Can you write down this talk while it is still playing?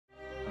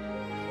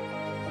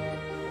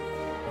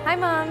Hi,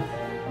 Mom.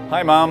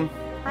 Hi, Mom.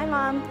 Hi,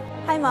 Mom.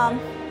 Hi, Mom.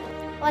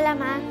 Hola,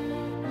 Ma.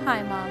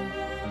 Hi, Mom.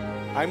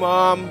 Hi,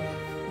 Mom.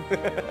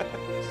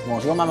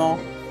 Bonjour, maman.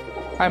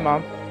 Hi,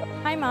 Mom.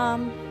 Hi,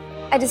 Mom.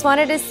 I just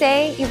wanted to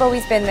say you've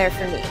always been there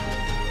for me.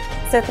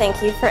 So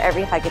thank you for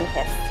every hug and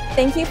kiss.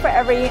 Thank you for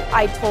every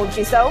I told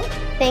you so.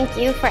 Thank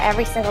you for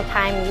every single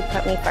time you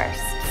put me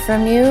first.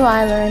 From you,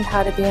 I learned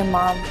how to be a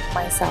mom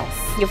myself.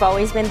 You've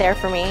always been there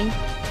for me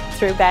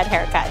through bad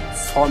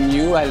haircuts. From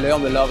you, I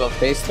learned the love of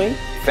pastry.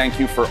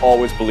 Thank you for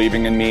always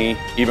believing in me,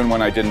 even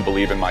when I didn't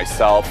believe in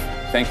myself.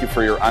 Thank you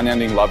for your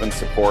unending love and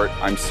support.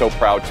 I'm so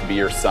proud to be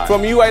your son.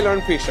 From you, I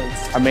learned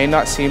patience. I may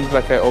not seem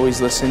like I always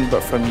listened,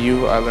 but from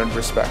you, I learned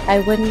respect.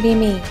 I wouldn't be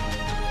me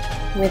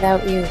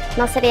without you.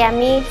 No sería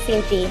mí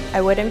sin ti.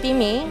 I wouldn't be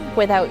me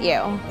without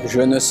you.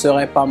 Je ne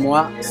serais pas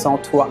moi sans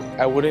toi.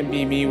 I wouldn't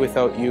be me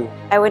without you.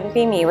 I wouldn't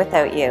be me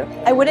without you.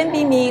 I wouldn't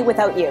be me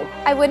without you.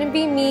 I wouldn't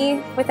be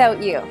me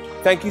without you.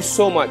 Thank you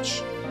so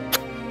much